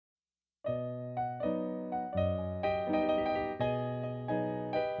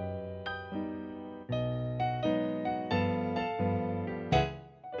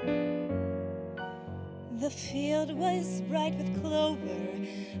The field was bright with clover.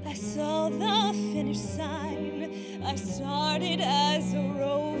 I saw the finish sign. I started as a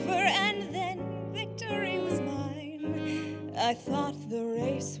rover, and then victory was mine. I thought the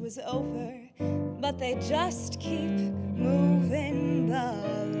race was over, but they just keep moving the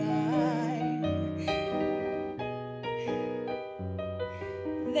line.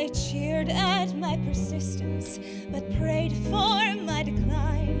 They cheered at my persistence, but prayed for my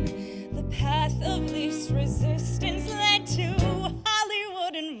decline. The path of least resistance led to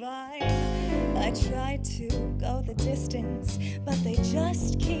Hollywood and Vine. I tried to go the distance, but they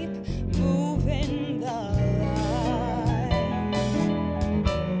just keep moving the line.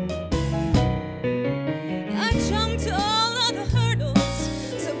 I jumped all of the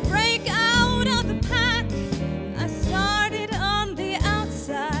hurdles to break out of the pack. I started on the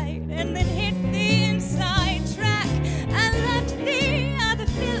outside and then hit the inside track. I left the other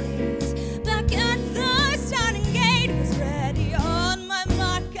fillies back at the starting gate. Was ready on my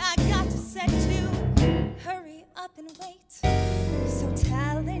mark. I got to set to hurry up and wait. So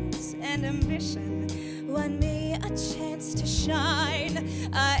talent and ambition won me a chance to shine.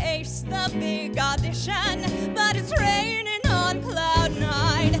 I aced the big audition, but it's raining on cloud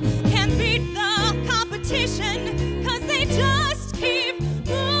nine. Can't beat the competition, 'cause they just keep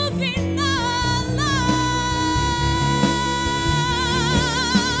moving the line.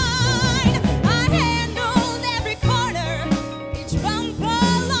 I handled every corner, each bump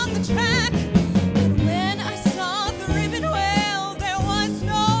along the track. And when I saw the ribbon, well, there was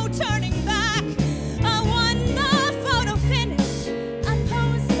no turning back. I won the photo finish. I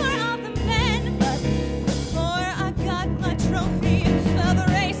posed for all the men, but before I got my trophy, the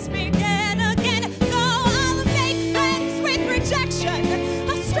race began again. So I'll make friends with rejection.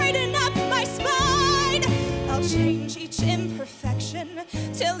 I'll straighten up my spine. I'll change each imperfection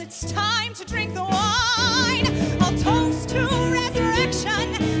till it's time to drink the wine. I'll